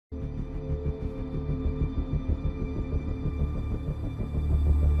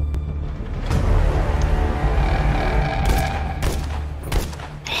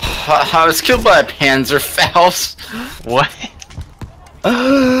I was killed by a Panzerfaust. What?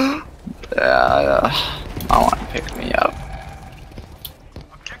 Yeah, I want to pick me up.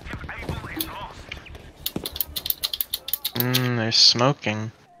 They're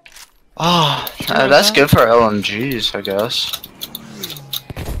smoking. Oh, that's good for LMGs, I guess.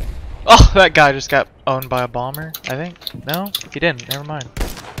 Oh, that guy just got owned by a bomber, I think. No? He didn't. Never mind.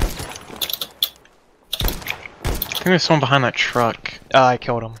 I think there's someone behind that truck. I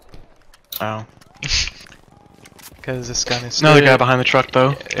killed him. Oh. Because this gun is Another guy behind the truck,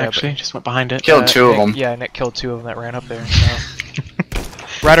 though. Yeah, Actually, just went behind it. Killed two of Nick, them. Yeah, Nick killed 2 of them that ran up there.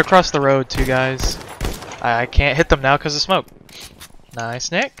 So. Right across the road, 2 guys. I can't hit them now because of smoke.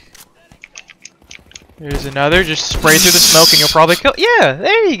 Nice, Nick. Here's another. Just spray through the smoke and you'll probably kill. Yeah,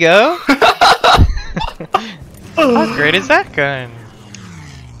 there you go. How great is that gun?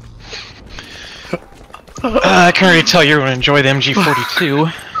 I can already tell you're going to enjoy the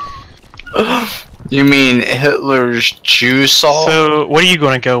MG42. You mean Hitler's Jew saw? So, what are you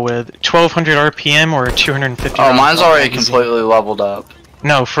going to go with? 1200 RPM or 250? Oh, mine's already completely leveled up.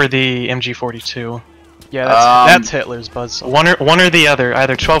 No, for the MG42. Yeah, that's Hitler's buzzsaw. One or the other,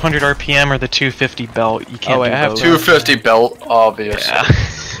 either 1200 RPM or the 250 belt. You can't Oh, wait, do I have both. 250 belt, obviously. Yeah.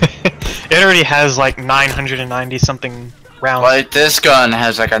 It already has like 990 something rounds. Like this gun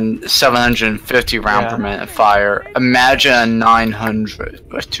has like a 750 round per minute fire. Imagine a 900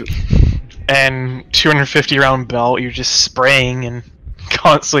 with 2. And 250 round belt. You're just spraying and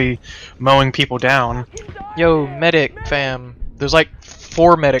constantly mowing people down. Yo, medic fam. There's like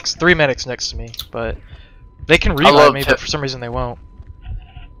 3 medics next to me, but they can revive me, but for some reason they won't.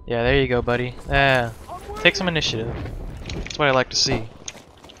 Yeah, there you go, buddy. Yeah, take some initiative. That's what I like to see.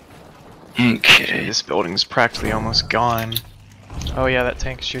 Okay. This building's practically almost gone. Oh yeah, that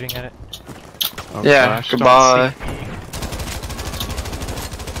tank's shooting at it. Oh, Yeah, gosh, goodbye.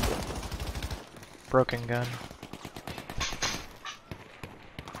 Broken gun.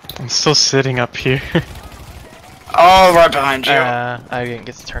 I'm still sitting up here. Oh, right behind you. I didn't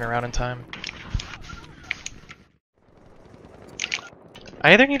get to turn around in time.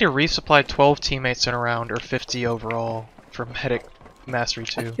 I either need to resupply 12 teammates in a round or 50 overall for medic mastery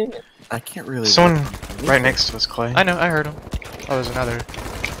 2. I can't really. Someone right next to us, Clay. I know, I heard him. Oh, there's another.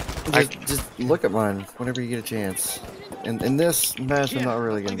 Just look at mine whenever you get a chance. In this match, I'm not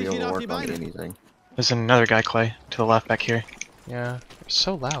really gonna be able to work on anything. There's another guy, Clay, to the left back here. Yeah, they're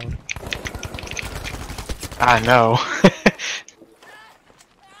so loud. I know.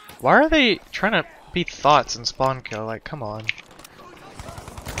 Why are they trying to be thoughts and spawn kill? Like, come on.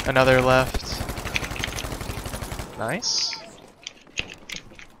 Another left. Nice.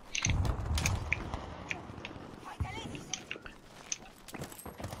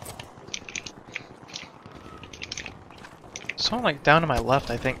 Someone like down to my left,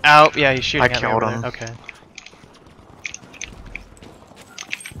 I think. Ow! Yeah, he's shooting I at me killed over him. there. Okay.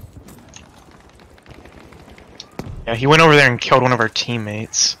 Yeah, he went over there and killed one of our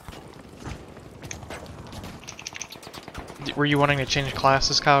teammates. Were you wanting to change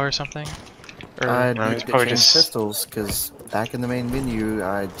classes, Kyle, or something? Or I no, need it's to probably change just- pistols because back in the main menu,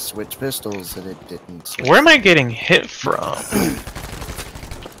 I'd switch pistols and it didn't. Switch. Where am I getting hit from?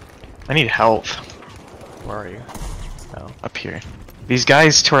 I need help. where are you? Oh. Up here. These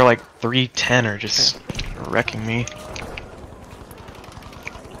guys who are like 310 are just wrecking me.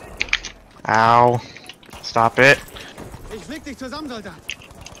 Ow. Stop it. Ich flieg dich zusammen, Soldat.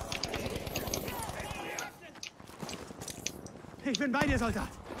 Ich bin bei dir, Soldat.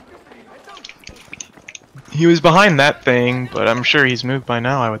 He was behind that thing, but I'm sure he's moved by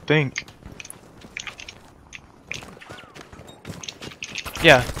now, I would think.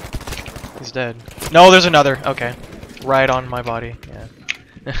 Yeah. He's dead. No, there's another. Okay. Right on my body. Yeah.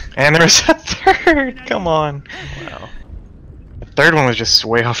 And there's a third! Come on. Wow. The third one was just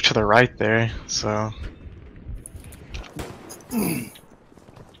way off to the right there, so... There's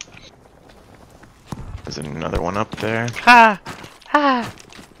another one up there. Ha! Ha!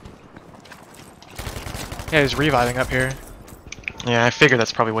 Yeah, he's reviving up here. Yeah, I figured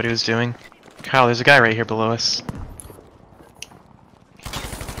that's probably what he was doing. Kyle, there's a guy right here below us.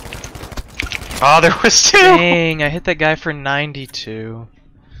 Oh, there was 2! Dang, I hit that guy for 92.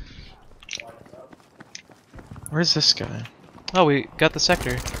 Where's this guy? Oh, we got the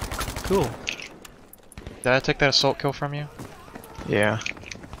sector. Cool. Did I take that assault kill from you? Yeah,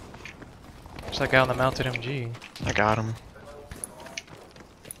 It's that guy on the mounted MG. I got him.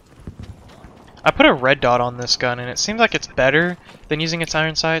 I put a red dot on this gun, and it seems like it's better than using its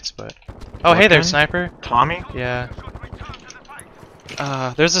iron sights, but... Oh, What hey there, gun? sniper. Tommy? Yeah.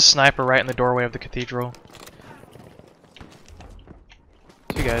 There's a sniper right in the doorway of the cathedral.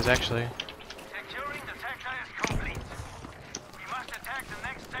 You guys, actually. Securing the sector is complete. We must attack the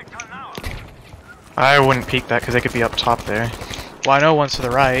next sector now. I wouldn't peek that because they could be up top there. Well, I know one's to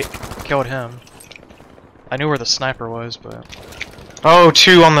the right. Killed him. I knew where the sniper was, but... Oh,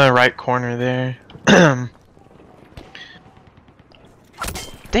 two on the right corner there.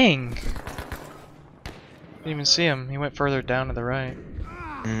 Dang! Didn't even see him. He went further down to the right.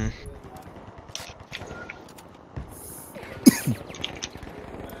 Mm.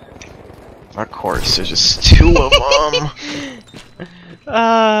 Of course, there's just two of them.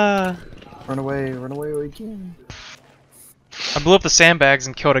 Run away while you can. I blew up the sandbags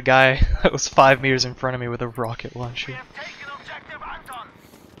and killed a guy that was 5 meters in front of me with a rocket launcher. Taken objective Anton.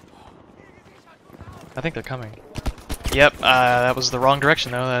 I think they're coming. Yep, that was the wrong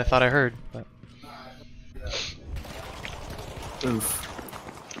direction though that I thought I heard. But... Oof.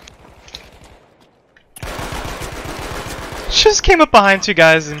 Just came up behind two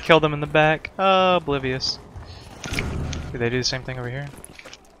guys and killed them in the back. Oh, oblivious. Did they do the same thing over here?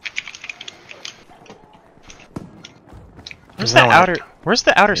 Where's There's no the one outer? Where's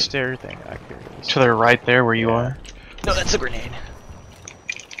the outer stair thing? To the right there where you are. No, that's a grenade.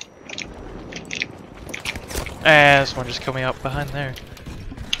 This one just killed me out behind there.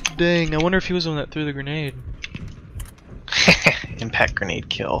 Dang, I wonder if he was the one that threw the grenade. Impact grenade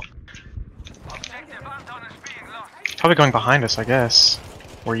kill. Objective Anton is being lost. Probably going behind us, I guess.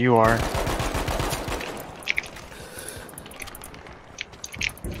 Where you are.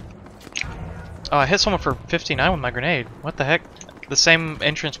 Oh, I hit someone for 59 with my grenade. What the heck? The same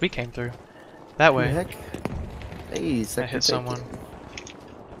entrance we came through. That way. Heck? Hey, I hit someone.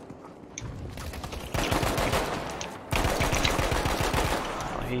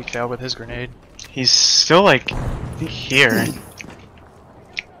 Oh, he failed with his grenade. He's still like here.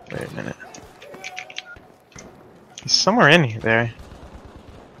 Wait a minute. He's somewhere in there.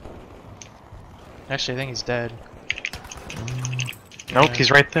 Actually, I think he's dead. Nope, Yeah.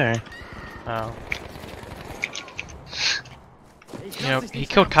 he's right there. Oh. You know, he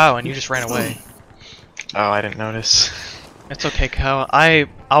killed Kyle and you just ran away. Oh, I didn't notice. It's okay, Kyle.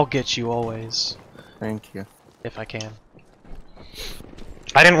 I'll get you always, Thank you. if I can.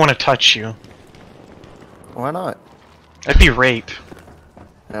 I didn't want to touch you. Why not? That'd be rape.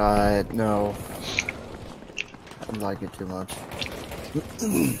 No. I like it too much.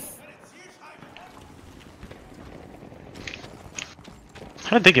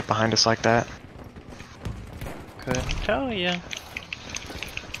 How did they get behind us like that? Couldn't tell ya.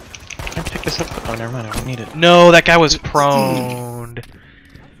 Can I pick this up? Oh, never mind. I don't need it. No, that guy was proned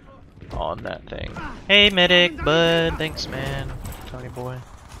on that thing. Hey, medic, bud. Thanks, man. Tony boy.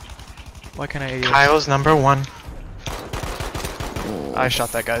 Why can't I? Kyle's number one. I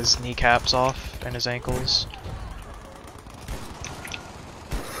shot that guy's kneecaps off and his ankles.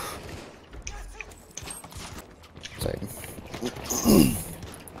 Same.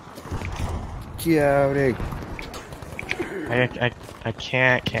 Cody. I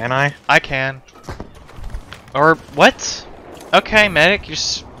can't, can I? I can. Or what? Okay, medic. You're.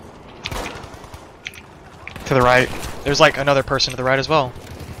 To the right. There's like another person to the right as well.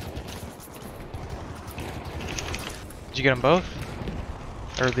 Did you get them both?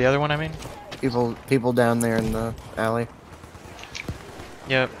 Or the other one, I mean? People down there in the alley.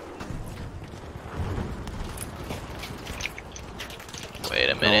 Yep. Wait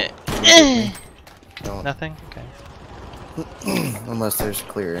a minute. No. Nothing? Okay. Unless there's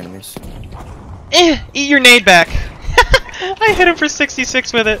clear enemies. Eat your nade back! I hit him for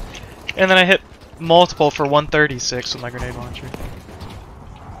 66 with it. And then I hit multiple for 136 with my grenade launcher.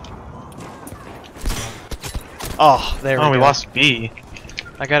 Oh, there we go. Oh, we lost B.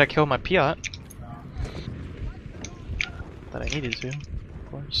 I gotta kill my PIAT. That I needed to, of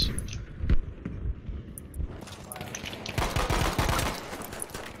course.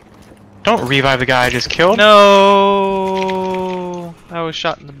 Don't revive the guy I just killed. No, I was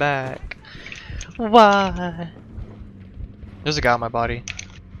shot in the back. Why? There's a guy on my body.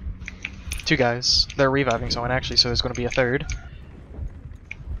 Two guys. They're reviving someone actually, so there's gonna be a third.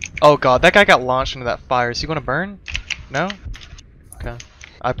 Oh god, that guy got launched into that fire. Is he gonna burn? No? Okay.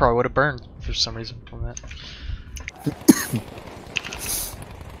 I probably would have burned for some reason from that.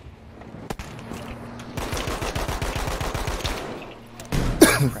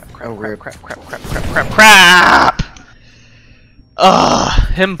 Crap! Ugh!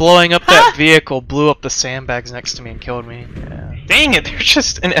 Him blowing up that vehicle blew up the sandbags next to me and killed me. Yeah. Dang it, they're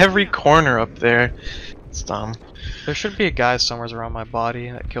just in every corner up there. It's dumb. There should be a guy somewhere around my body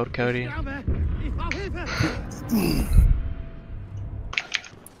that killed Cody. Ich brauche Hilfe!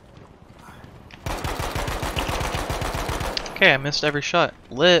 Okay, I missed every shot.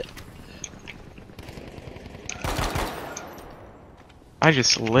 Lit. I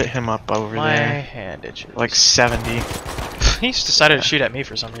just lit him up over My there. hand itches. Like 70. He just decided to shoot at me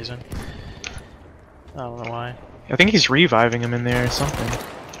for some reason. I don't know why. I think he's reviving him in there or something.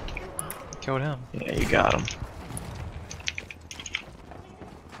 Killed him. Yeah, you got him.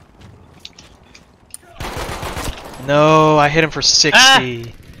 No, I hit him for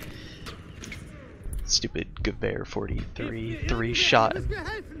 60. Stupid Gewehr 43 3-shot.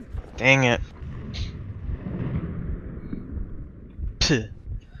 Dang it. Puh.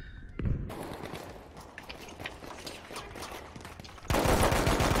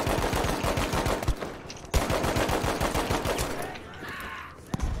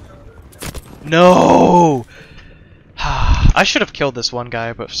 No! I should have killed this one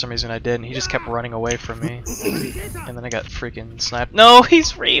guy, but for some reason I didn't. He just kept running away from me. And then I got freaking sniped. No,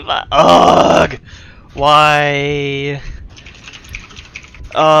 he's Reva! Ugh! Why?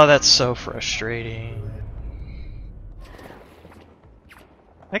 Oh, that's so frustrating.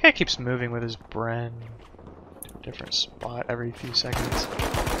 That guy keeps moving with his Bren to a different spot every few seconds.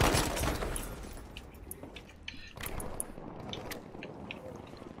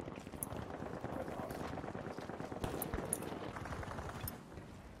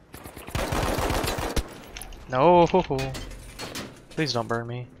 No! Please don't burn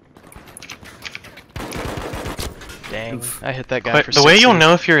me. Dang, I hit that guy But for the way 60. you'll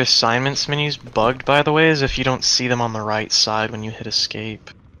know if your assignments menu's bugged, by the way, is if you don't see them on the right side when you hit escape.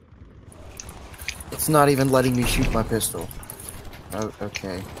 It's not even letting me shoot my pistol. Oh,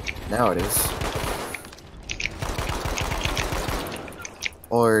 okay. Now it is.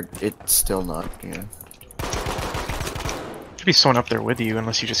 Or it's still not, yeah. Should be someone up there with you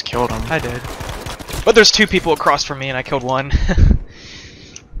unless you just killed him. I did. But there's two people across from me and I killed one.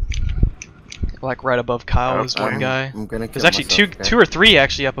 Like right above Kyle is one guy. I'm gonna kill There's actually myself, two or three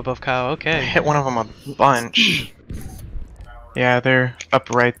actually up above Kyle. I Okay. hit one of them a bunch. Yeah, they're up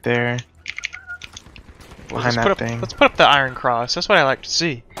right there. Behind that thing. Let's put up the iron cross. That's what I like to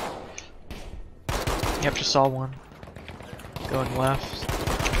see. Yep, just saw one. Going left.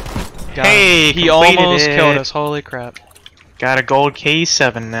 Got Hey, him. He completed almost it. killed us. Holy crap. Got a gold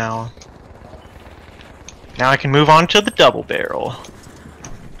K7 now. Now I can move on to the double barrel.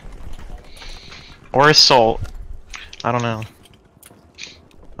 Or assault. I don't know.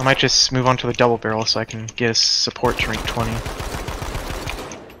 I might just move on to the double barrel so I can get a support to rank 20.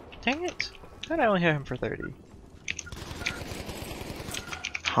 Dang it. How'd I only hit him for 30?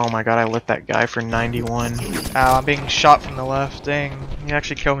 Oh my god, I lit that guy for 91. Ow, I'm being shot from the left. Dang. He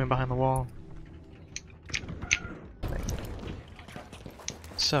actually killed me behind the wall.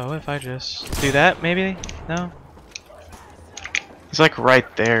 So, if I just do that, maybe? No? He's like right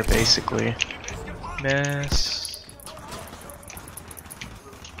there, basically. Miss.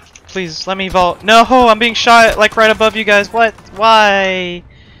 Please, let me vault. No, I'm being shot like right above you guys. What? Why?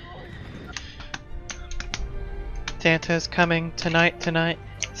 Santa's coming tonight.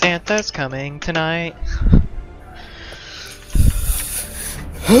 Santa's coming tonight.